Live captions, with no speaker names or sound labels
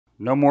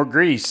No more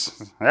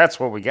grease. That's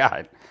what we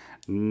got.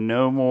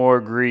 No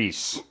more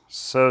grease.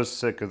 So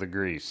sick of the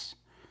grease.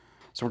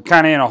 So we're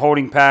kind of in a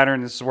holding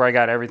pattern. This is where I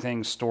got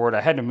everything stored.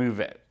 I had to move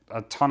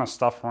a ton of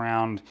stuff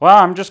around. Well,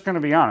 I'm just going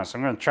to be honest.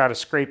 I'm going to try to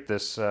scrape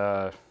this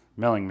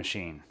milling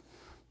machine.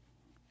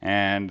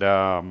 And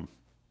I'm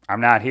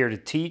not here to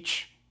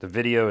teach. The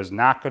video is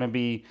not going to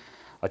be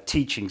a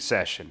teaching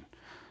session.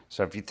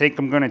 So if you think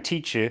I'm going to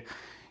teach you,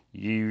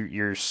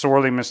 you're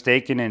sorely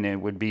mistaken, and it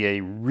would be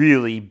a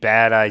really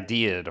bad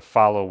idea to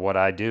follow what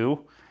I do,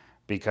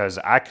 because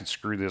I could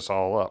screw this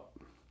all up.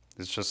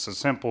 It's just as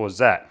simple as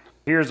that.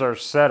 Here's our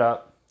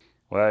setup.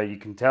 Well, you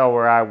can tell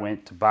where I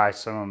went to buy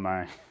some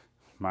of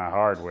my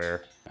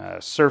hardware.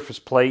 Surface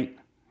plate,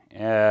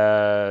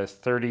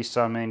 30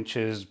 some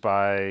inches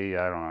by,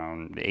 I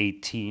don't know,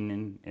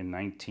 18 and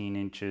 19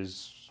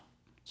 inches,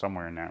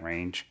 somewhere in that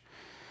range.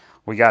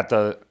 We got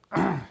the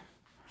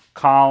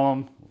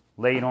column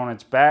laid on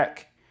its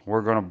back.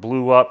 We're going to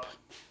blue up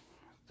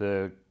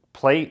the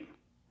plate,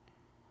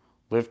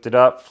 lift it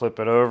up, flip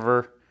it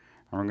over,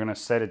 and we're going to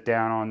set it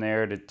down on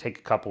there to take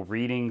a couple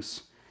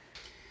readings.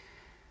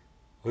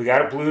 We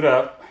got it blued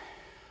up.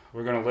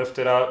 We're going to lift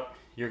it up.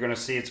 You're going to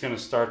see it's going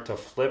to start to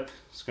flip.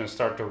 It's going to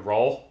start to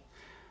roll.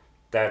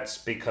 That's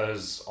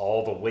because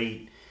all the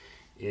weight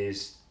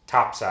is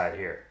topside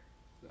here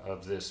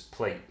of this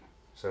plate.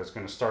 So it's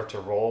going to start to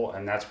roll,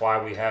 and that's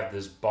why we have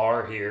this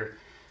bar here,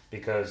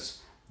 because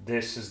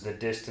this is the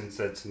distance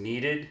that's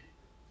needed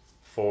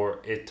for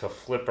it to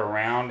flip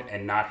around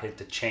and not hit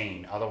the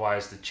chain.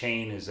 Otherwise, the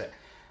chain is at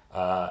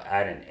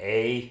an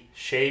A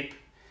shape,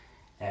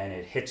 and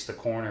it hits the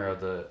corner of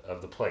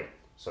the plate.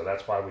 So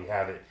that's why we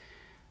have it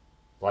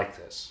like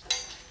this.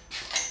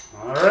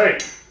 All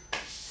right,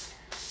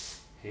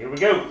 here we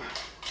go.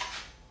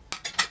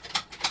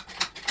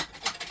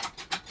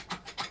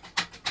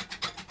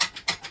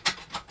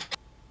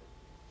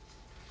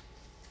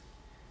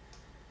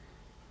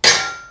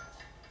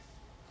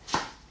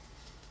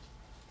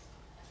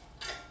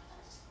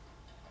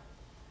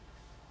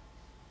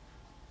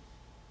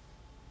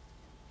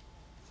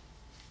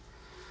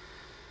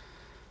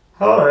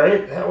 All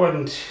right, that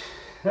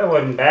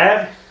wasn't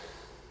bad.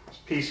 It's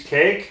a piece of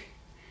cake.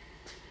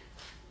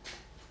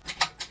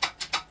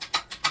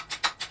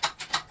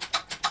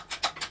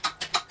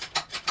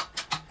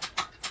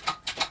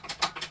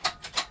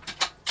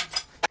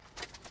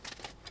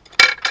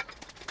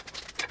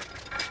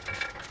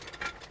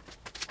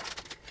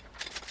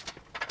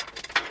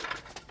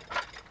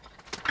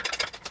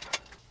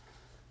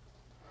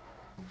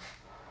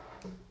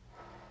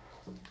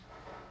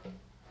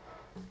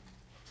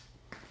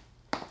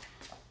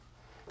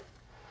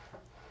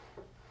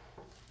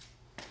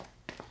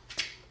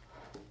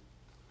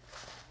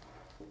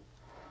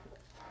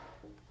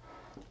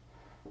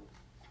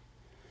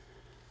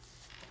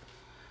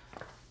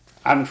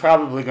 I'm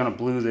probably going to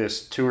blue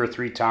this 2 or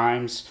 3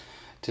 times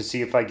to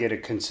see if I get a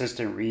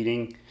consistent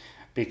reading,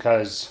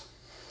 because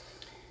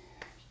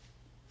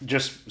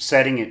just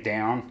setting it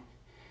down,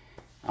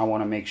 I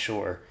want to make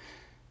sure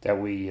that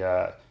we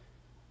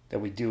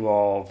do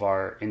all of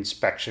our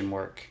inspection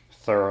work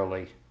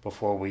thoroughly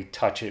before we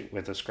touch it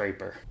with a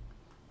scraper.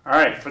 All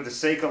right, for the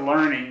sake of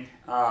learning,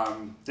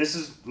 this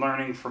is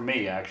learning for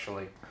me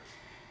actually.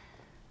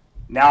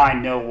 Now I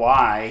know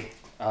why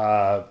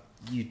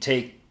you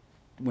take,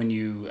 when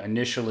you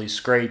initially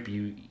scrape,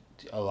 you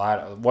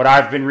what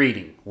I've been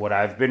reading,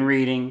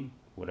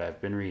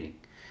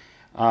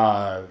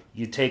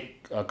 you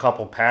take a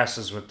couple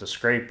passes with the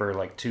scraper,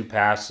 like 2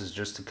 passes,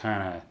 just to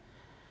kind of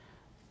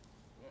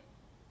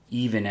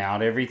even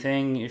out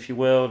everything, if you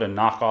will, to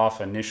knock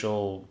off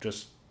initial,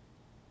 just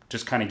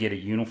kind of get a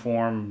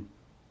uniform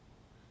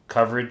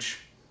coverage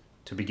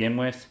to begin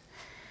with.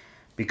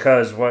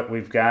 Because what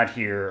we've got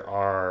here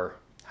are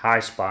high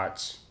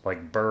spots,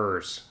 like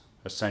burrs,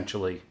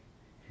 essentially.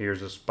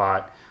 Here's a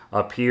spot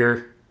up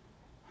here.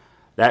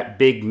 That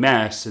big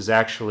mess is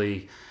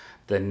actually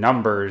the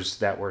numbers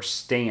that were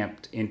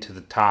stamped into the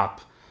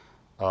top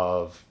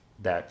of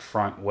that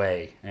front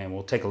way. And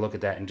we'll take a look at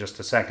that in just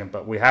a second.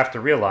 But we have to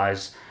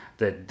realize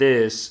that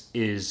this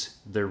is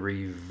the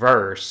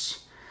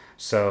reverse.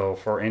 So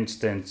for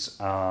instance,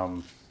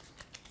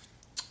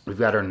 we've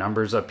got our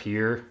numbers up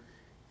here.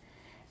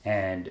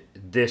 And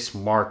this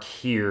mark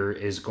here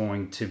is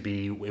going to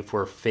be, if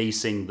we're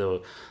facing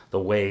the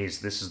ways,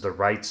 this is the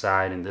right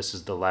side and this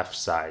is the left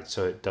side.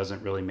 So it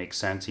doesn't really make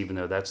sense, even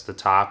though that's the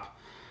top.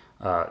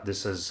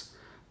 This is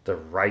the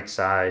right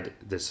side,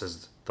 this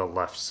is the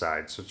left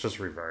side. So it's just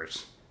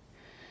reverse.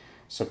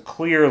 So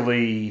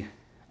clearly,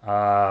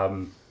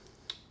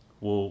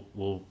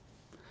 we'll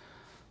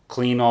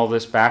clean all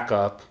this back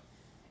up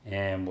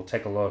and we'll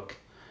take a look.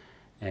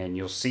 And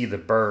you'll see the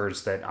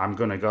burrs that I'm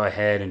going to go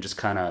ahead and just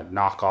kind of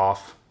knock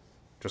off,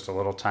 just a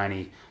little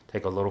tiny,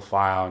 take a little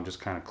file and just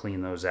kind of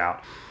clean those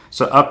out.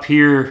 So up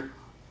here,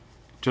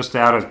 just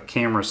out of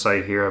camera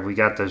sight here, we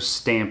got those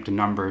stamped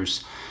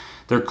numbers.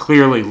 They're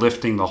clearly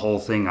lifting the whole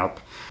thing up.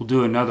 We'll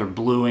do another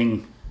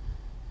bluing.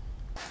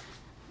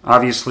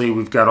 Obviously,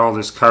 we've got all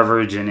this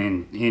coverage,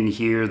 and in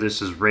here,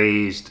 this is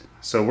raised.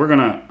 So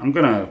I'm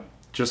gonna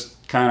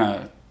just kind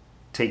of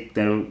take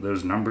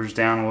those numbers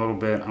down a little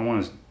bit. I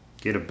want to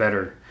get a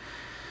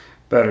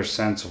better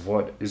sense of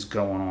what is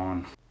going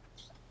on.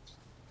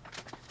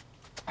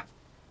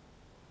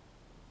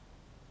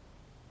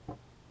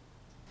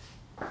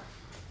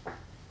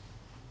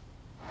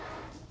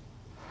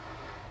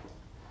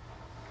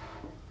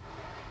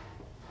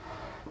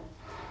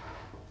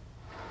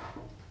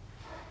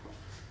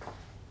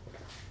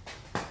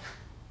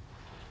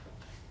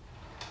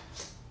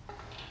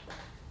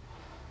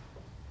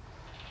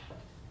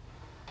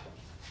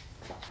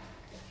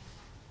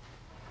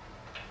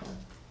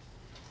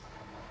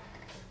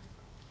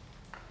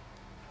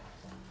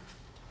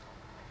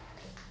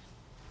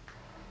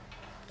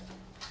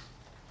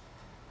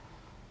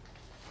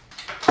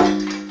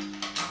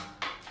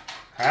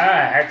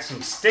 I had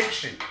some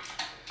stiction.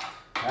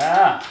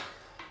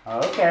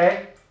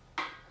 Okay.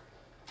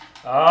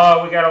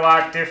 Oh, we got a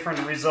lot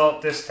different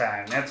result this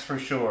time, that's for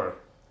sure.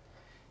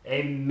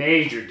 A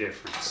major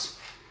difference.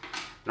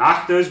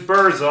 Knock those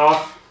burrs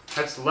off.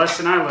 That's the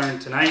lesson I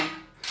learned tonight.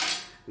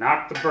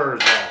 Knock the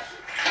burrs off.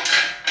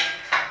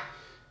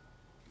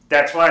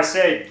 That's why I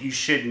said you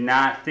should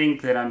not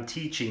think that I'm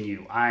teaching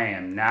you. I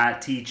am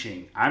not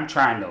teaching. I'm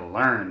trying to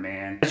learn,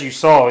 man. As you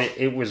saw,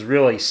 it was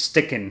really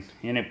sticking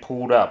and it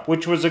pulled up,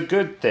 which was a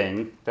good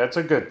thing. That's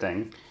a good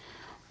thing.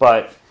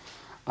 But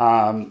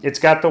it's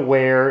got the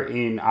wear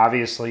in,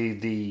 obviously,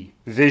 the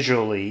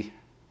visually,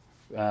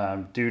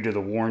 due to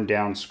the worn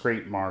down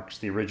scrape marks,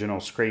 the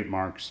original scrape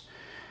marks.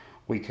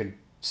 We could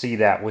see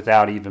that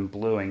without even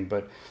bluing,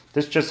 but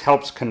this just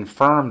helps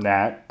confirm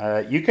that.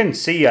 You can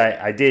see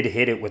I did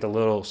hit it with a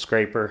little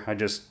scraper. I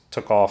just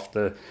took off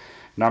the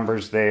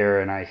numbers there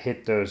and I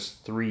hit those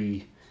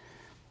 3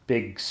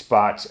 big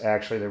spots.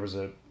 Actually, there was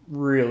it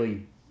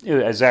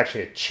was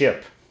actually a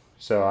chip,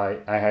 so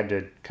I had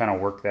to kind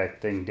of work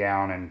that thing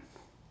down. And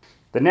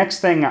the next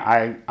thing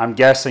I'm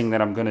guessing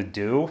that I'm going to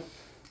do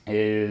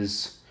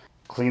is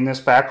clean this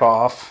back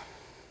off,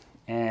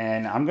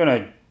 and I'm going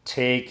to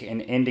take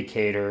an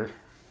indicator.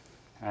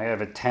 I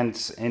have a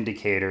tenths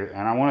indicator,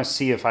 and I want to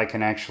see if I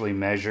can actually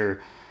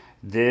measure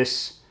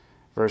this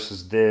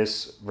versus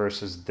this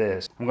versus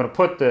this. I'm going to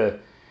put the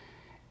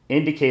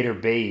indicator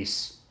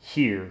base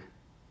here,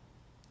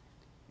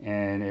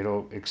 and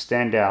it'll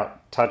extend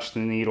out, touch the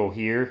needle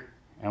here,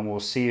 and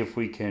we'll see if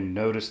we can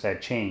notice that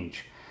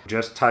change.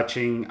 Just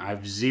touching,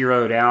 I've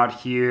zeroed out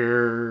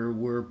here.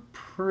 We're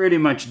pretty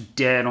much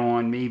dead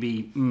on,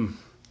 maybe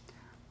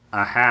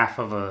a half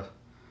of a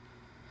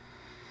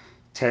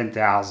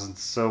 10,000.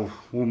 So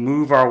we'll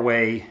move our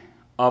way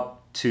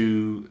up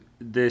to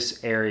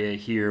this area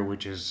here,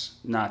 which is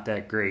not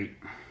that great,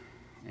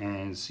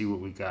 and see what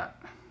we got.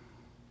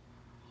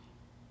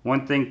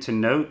 One thing to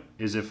note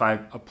is if I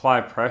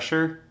apply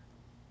pressure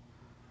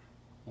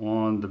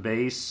on the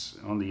base,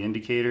 on the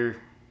indicator,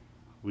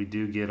 we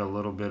do get a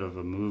little bit of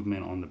a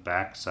movement on the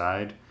back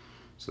side.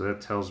 So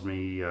that tells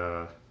me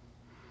I'm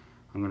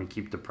going to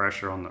keep the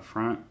pressure on the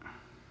front.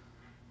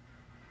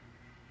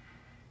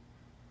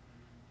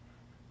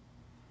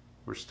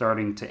 We're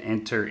starting to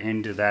enter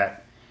into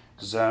that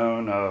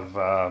zone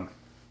of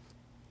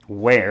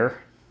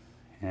wear,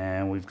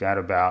 and we've got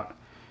about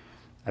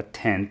a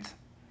tenth.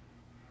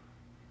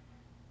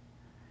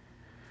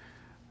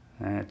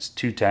 That's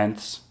 2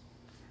 tenths.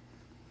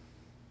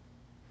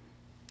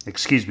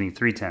 Excuse me,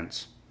 3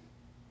 tenths.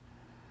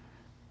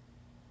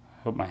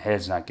 Hope my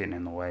head's not getting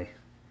in the way.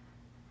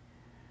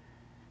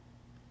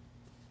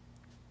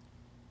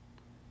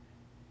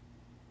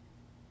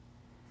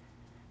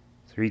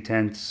 Three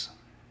tenths.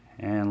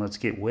 And let's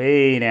get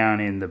way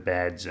down in the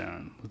bad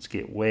zone. Let's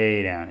get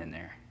way down in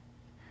there.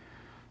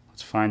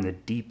 Let's find the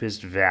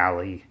deepest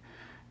valley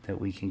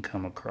that we can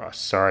come across.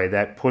 Sorry,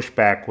 that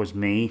pushback was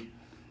me.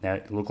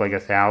 That looked like a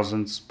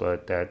thousandths,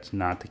 but that's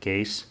not the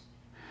case.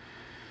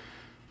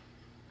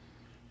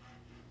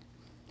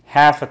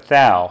 Half a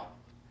thou.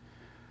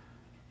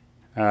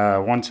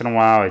 Once in a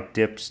while it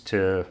dips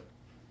to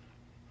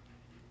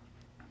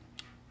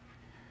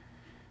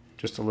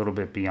just a little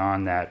bit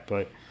beyond that,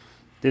 but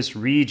this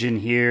region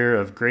here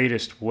of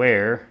greatest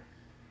wear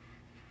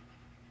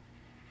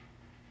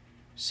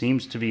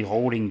seems to be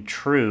holding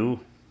true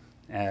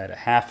at a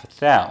half a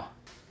thou.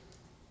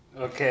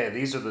 Okay,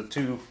 these are the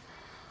 2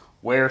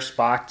 wear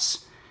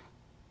spots.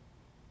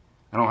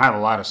 I don't have a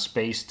lot of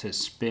space to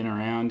spin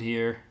around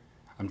here.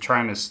 I'm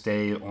trying to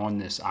stay on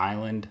this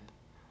island,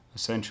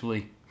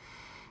 essentially.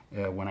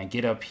 When I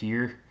get up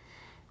here,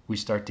 we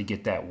start to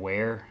get that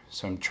wear,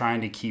 so I'm trying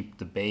to keep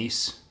the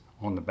base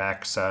on the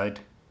back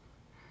side.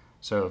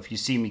 So if you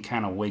see me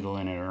kind of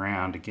wiggling it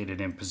around to get it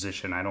in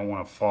position, I don't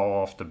want to fall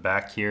off the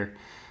back here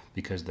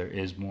because there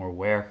is more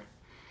wear.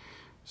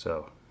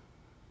 So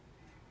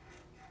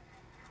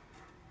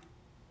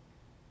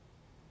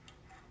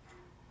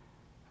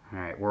all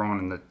right, we're on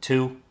in the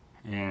 2,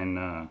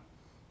 and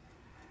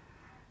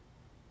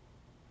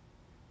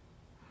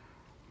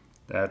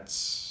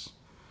that's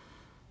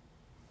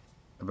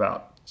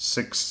about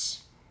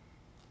 6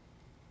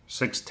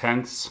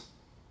 tenths.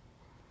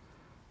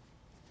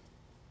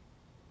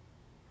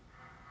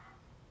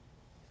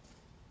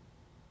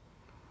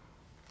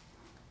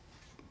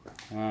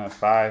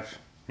 5,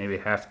 maybe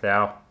half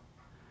thou.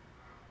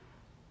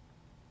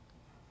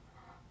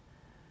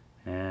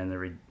 And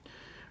the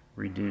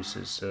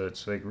reduces, so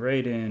it's like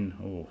right in,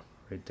 oh,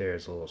 right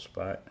there's a little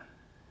spot.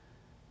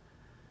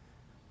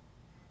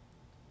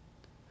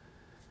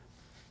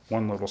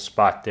 One little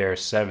spot there,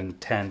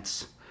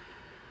 7/10.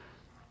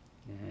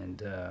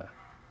 And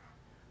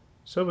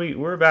so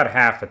we're about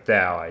half a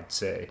thou, I'd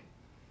say.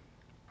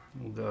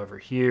 We'll go over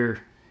here,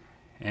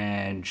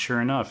 and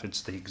sure enough,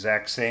 it's the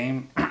exact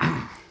same.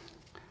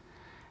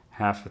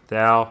 Half a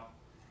thou.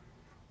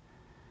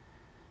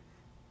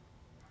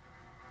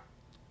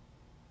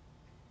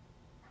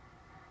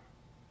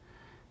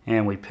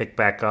 And we pick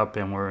back up,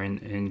 and we're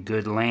in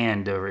good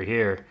land over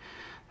here.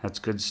 That's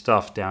good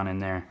stuff down in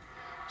there.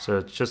 So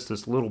it's just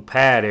this little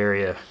pad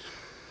area.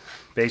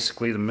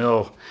 Basically, the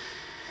mill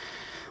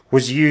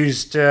was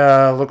used,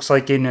 looks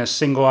like in a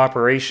single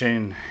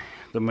operation,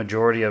 the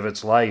majority of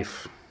its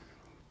life.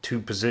 2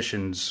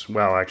 positions,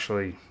 well,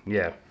 actually,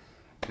 yeah,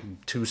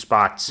 2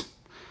 spots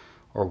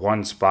or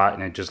 1 spot,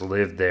 and it just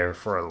lived there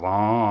for a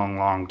long,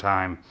 long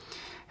time.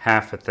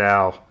 Half a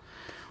thou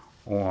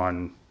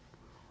on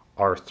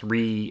our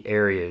 3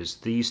 areas.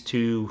 These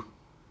 2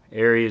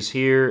 areas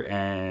here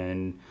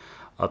and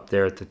up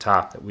there at the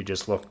top that we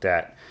just looked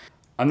at.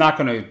 I'm not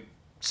going to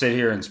sit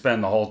here and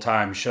spend the whole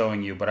time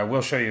showing you, but I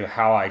will show you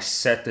how I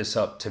set this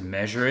up to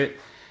measure it.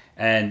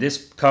 And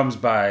this comes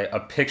by a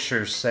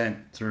picture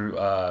sent through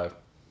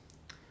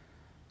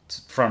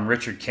from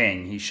Richard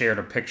King. He shared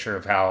a picture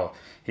of how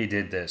he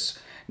did this.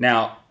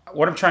 Now,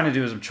 what I'm trying to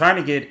do is I'm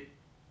trying to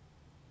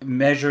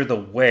measure the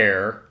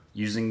wear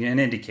using an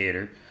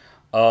indicator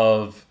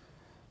of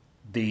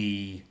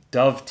the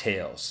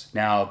dovetails.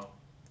 Now,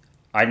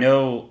 I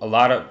know a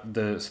lot of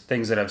the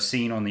things that I've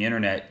seen on the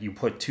internet, you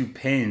put 2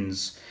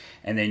 pins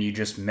and then you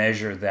just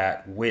measure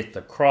that width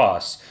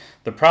across.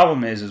 The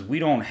problem is we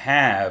don't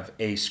have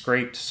a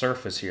scraped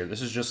surface here.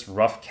 This is just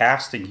rough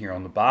casting here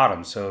on the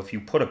bottom. So if you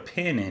put a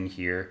pin in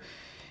here,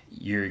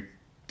 you're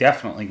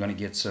definitely going to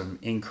get some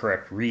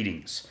incorrect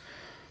readings.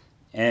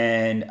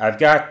 And I've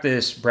got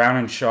this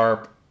Brown &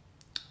 Sharp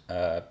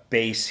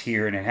base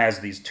here, and it has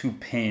these 2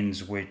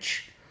 pins,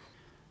 which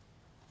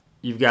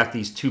you've got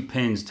these 2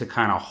 pins to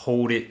kind of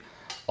hold it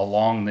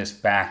along this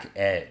back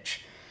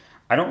edge.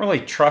 I don't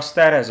really trust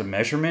that as a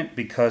measurement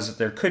because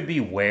there could be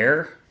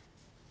wear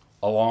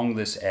along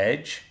this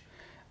edge.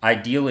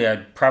 Ideally,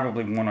 I'd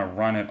probably want to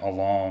run it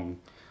along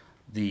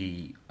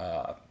the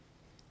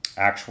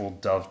actual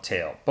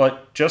dovetail.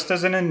 But just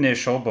as an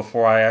initial,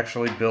 before I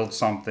actually build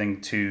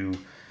something to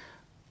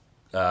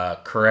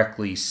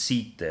correctly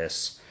seat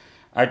this,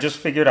 I just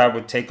figured I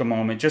would take a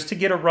moment just to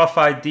get a rough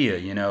idea,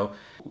 you know.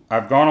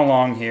 I've gone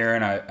along here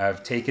and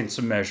I've taken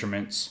some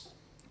measurements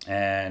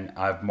and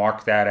I've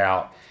marked that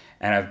out,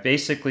 and I've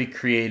basically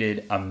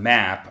created a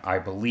map, I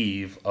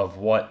believe, of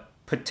what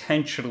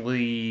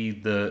potentially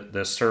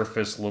the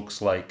surface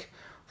looks like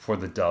for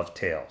the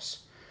dovetails.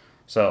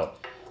 So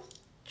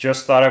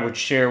just thought I would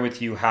share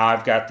with you how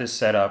I've got this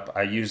set up.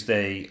 I used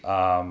a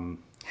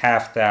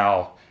half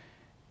thou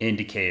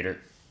indicator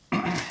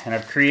and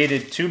I've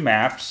created 2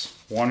 maps.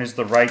 One is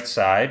the right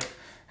side,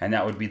 and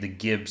that would be the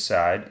gib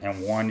side,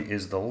 and one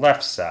is the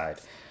left side.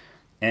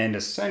 And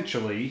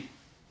essentially,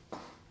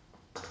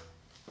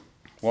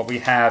 what we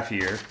have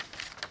here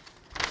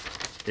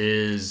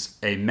is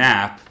a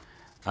map.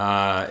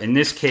 In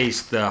this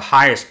case, the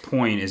highest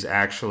point is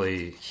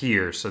actually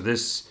here. So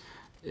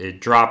it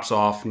drops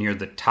off near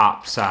the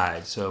top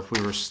side. So if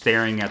we were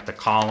staring at the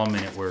column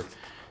and it were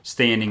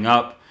standing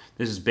up,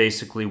 this is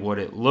basically what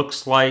it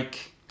looks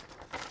like.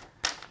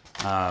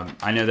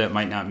 I know that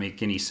might not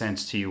make any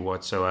sense to you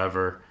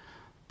whatsoever,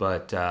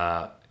 but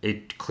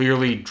it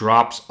clearly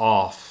drops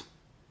off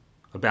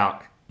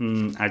about,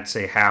 I'd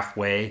say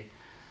halfway,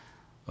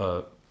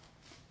 a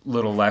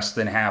little less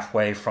than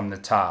halfway from the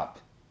top.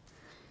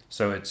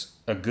 So it's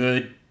a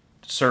good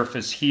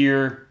surface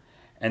here,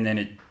 and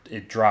then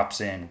it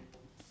drops in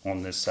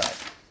on this side.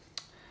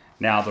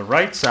 Now the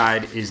right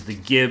side is the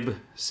gib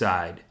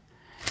side,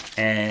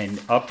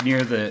 and up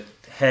near the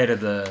head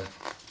of the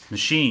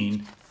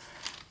machine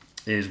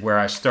is where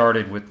I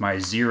started with my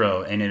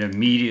 0, and it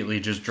immediately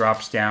just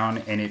drops down,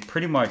 and it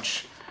pretty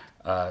much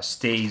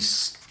stays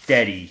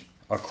steady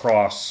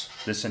across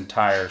this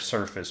entire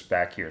surface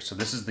back here. So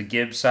this is the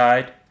gib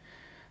side.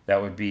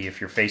 That would be, if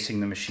you're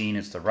facing the machine,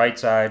 it's the right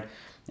side,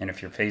 and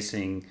if you're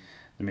facing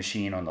the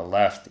machine on the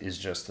left is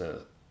just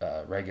the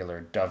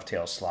regular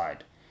dovetail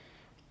slide.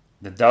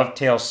 The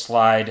dovetail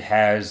slide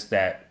has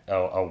that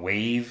a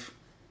wave,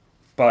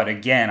 but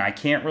again, I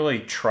can't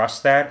really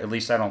trust that. At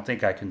least I don't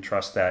think I can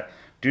trust that,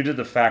 due to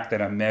the fact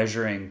that I'm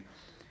measuring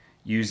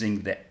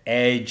using the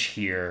edge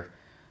here.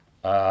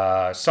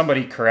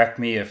 Somebody correct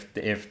me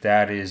if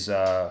that is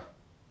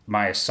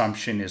my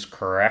assumption is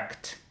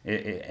correct.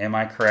 Am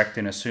I correct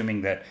in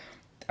assuming that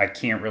I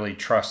can't really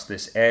trust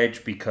this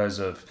edge because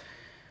of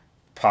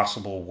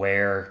possible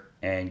wear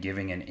and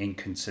giving an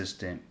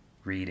inconsistent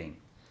reading?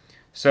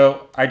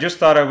 So I just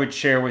thought I would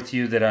share with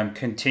you that I'm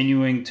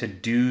continuing to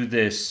do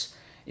this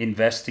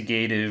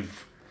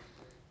investigative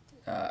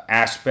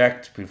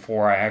aspect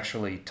before I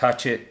actually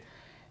touch it.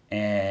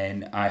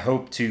 And I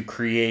hope to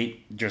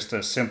create just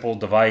a simple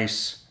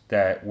device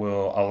that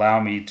will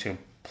allow me to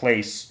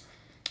place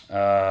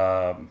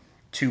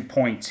 2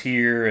 points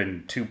here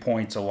and 2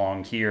 points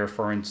along here,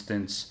 for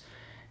instance,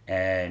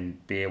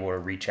 and be able to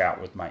reach out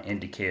with my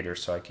indicator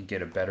so I could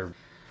get a better...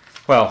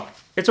 Well,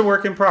 it's a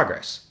work in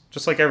progress,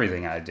 just like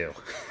everything I do.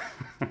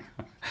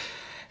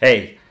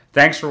 Hey,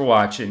 thanks for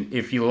watching.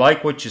 If you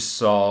like what you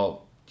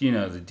saw, you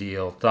know the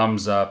deal.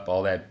 Thumbs up,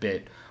 all that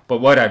bit.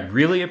 But what I'd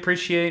really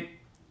appreciate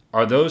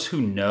are those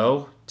who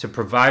know to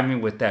provide me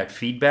with that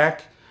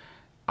feedback.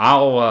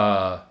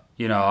 I'll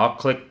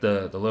click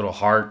the little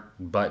heart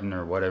button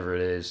or whatever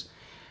it is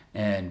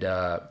and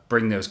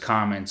bring those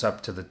comments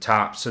up to the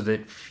top so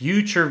that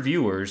future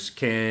viewers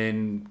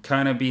can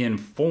kind of be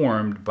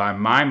informed by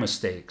my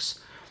mistakes.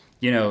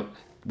 You know,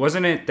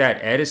 wasn't it that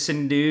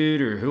Edison dude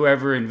or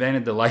whoever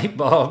invented the light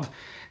bulb?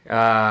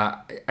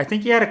 I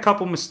think he had a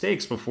couple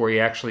mistakes before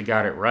he actually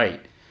got it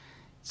right.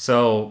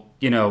 So,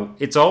 you know,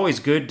 it's always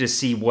good to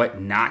see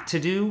what not to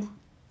do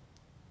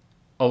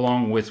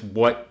along with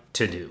what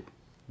to do.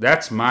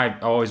 That's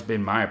always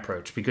been my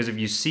approach, because if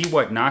you see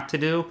what not to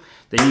do,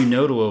 then you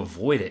know to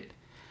avoid it.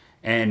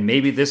 And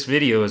maybe this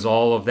video is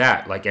all of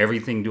that, like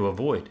everything to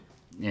avoid.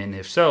 And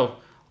if so,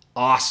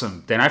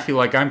 awesome. Then I feel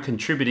like I'm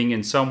contributing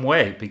in some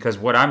way, because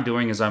what I'm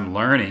doing is I'm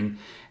learning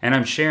and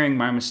I'm sharing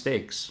my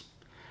mistakes.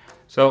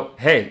 So,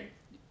 hey,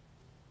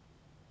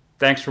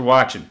 thanks for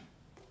watching.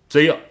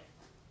 See ya.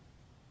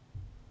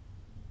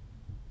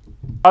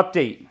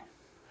 Update.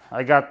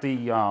 I got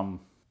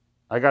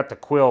the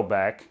quill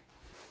back.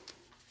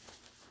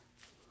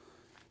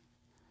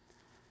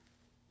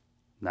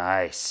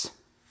 Nice.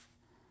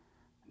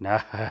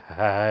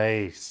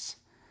 Nice.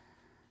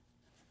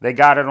 They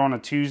got it on a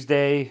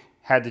Tuesday,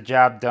 had the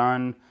job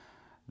done.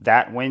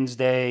 That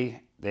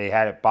Wednesday, they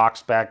had it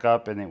boxed back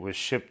up and it was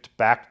shipped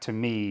back to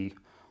me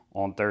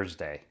on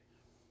Thursday.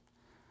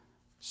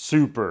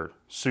 Super,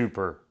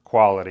 super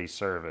quality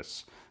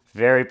service.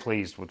 Very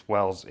pleased with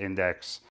Wells Index.